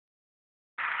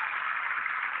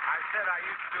I said I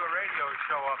used to do a radio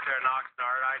show up there in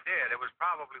Oxnard. I did. It was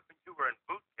probably when you were in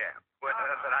boot camp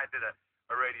that I did a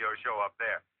radio show up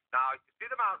there. Now, you see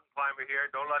the mountain climber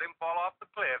here. Don't let him fall off the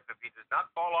cliff. If he does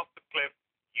not fall off the cliff,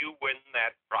 you win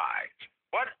that prize.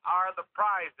 What are the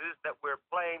prizes that we're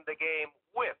playing the game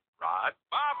with, Rod?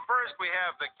 Bob, first we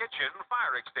have the kitchen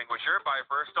fire extinguisher by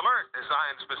First Alert,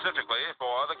 designed specifically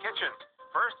for the kitchen.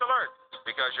 First Alert,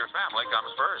 because your family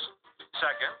comes first.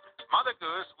 Second, Mother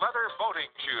Goose leather boating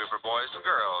shoe for boys and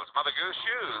girls. Mother Goose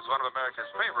shoes, one of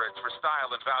America's favorites for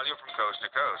style and value from coast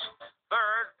to coast.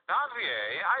 Third, Don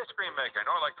Vier ice cream maker.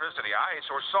 No electricity, ice,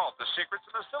 or salt. The secret's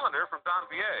in the cylinder from Don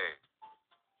Vier.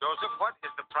 Joseph, what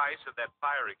is the price of that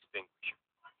fire extinguisher?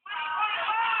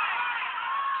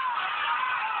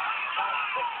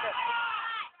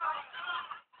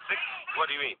 $6.50. What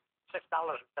do you mean? $6.50.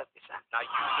 Now,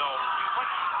 you know, what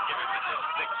are you giving me this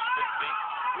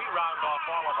 $6.50? We round off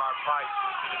all of our prices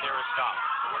to the nearest dollar.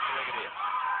 So what do you think it is?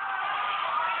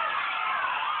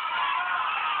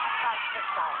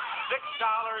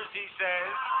 $6, he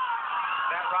says. Is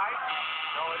that right?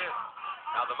 No, it isn't.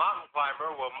 Now, the mountain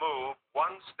climber will move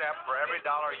one step for every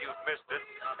dollar you've missed it,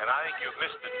 and I think you've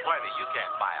missed it plenty. You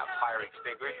can't buy a fire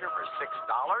extinguisher for $6.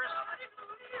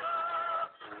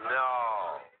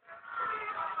 No.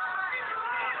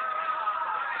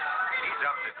 He's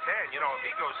up to 10. You know, if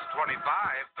he goes to 25,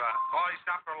 he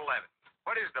stopped at 11.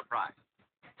 What is the price?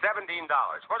 $17.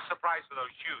 What's the price of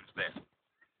those shoes then? $14.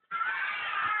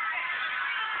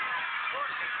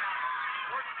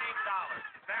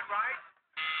 Is that right?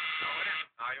 No, it isn't.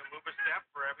 Now you move a step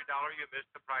for every dollar you miss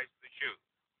the price of the shoes.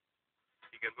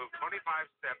 You can move 25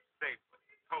 steps safely.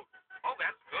 Total. Oh,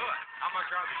 that's good. How much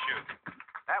are the shoes?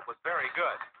 That was very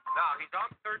good. Now, he's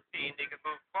on 13. He can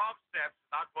move 12 steps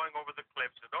without going over the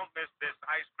cliff, so don't miss this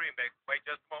ice cream make. Wait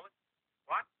just a moment.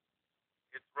 What?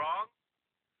 It's wrong?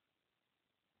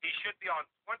 He should be on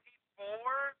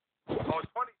 24? Oh,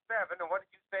 27. And what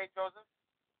did you say, Joseph?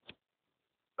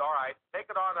 All right. Take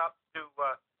it on up to,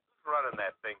 who's running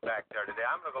that thing back there today?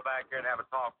 I'm going to go back here and have a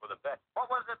talk with him. What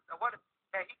was it?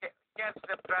 Hey, he can't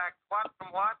subtract what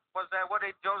from what? Was that, what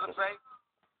did Joseph say?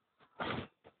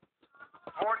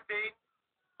 14?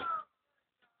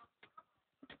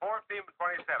 14 and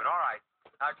 27. All right.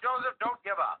 Now, Joseph, don't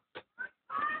give up.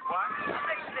 What?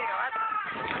 Big deal.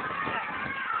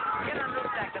 Get a new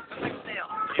deck. It's a big deal.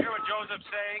 You hear what Joseph's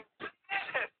saying?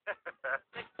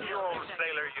 You old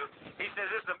sailor, you. He says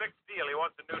this is a mixed deal. He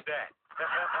wants a new deck.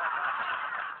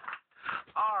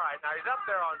 All right. Now, he's up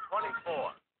there on 24.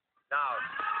 Now,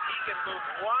 he can move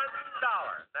 $1.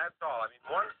 That's all. I mean,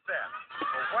 one step.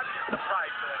 Well, what is the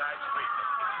price of that ice cream?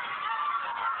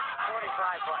 $45.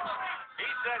 He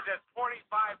says it's $45.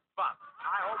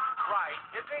 I hope he's right.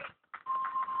 Is he?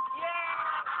 Yeah!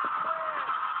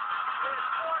 It's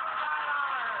 $45.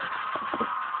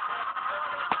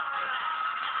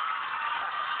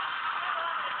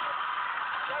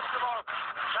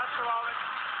 Just a moment.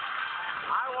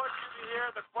 I want you to hear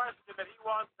the question that he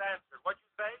wants answered. What'd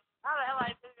you say? How the hell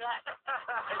I do that?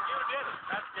 You did it.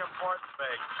 That's the important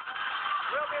thing.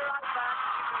 We'll be right back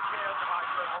with details about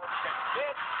your home.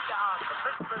 It's on the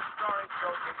Christmas story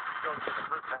show. The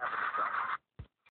first half of the show.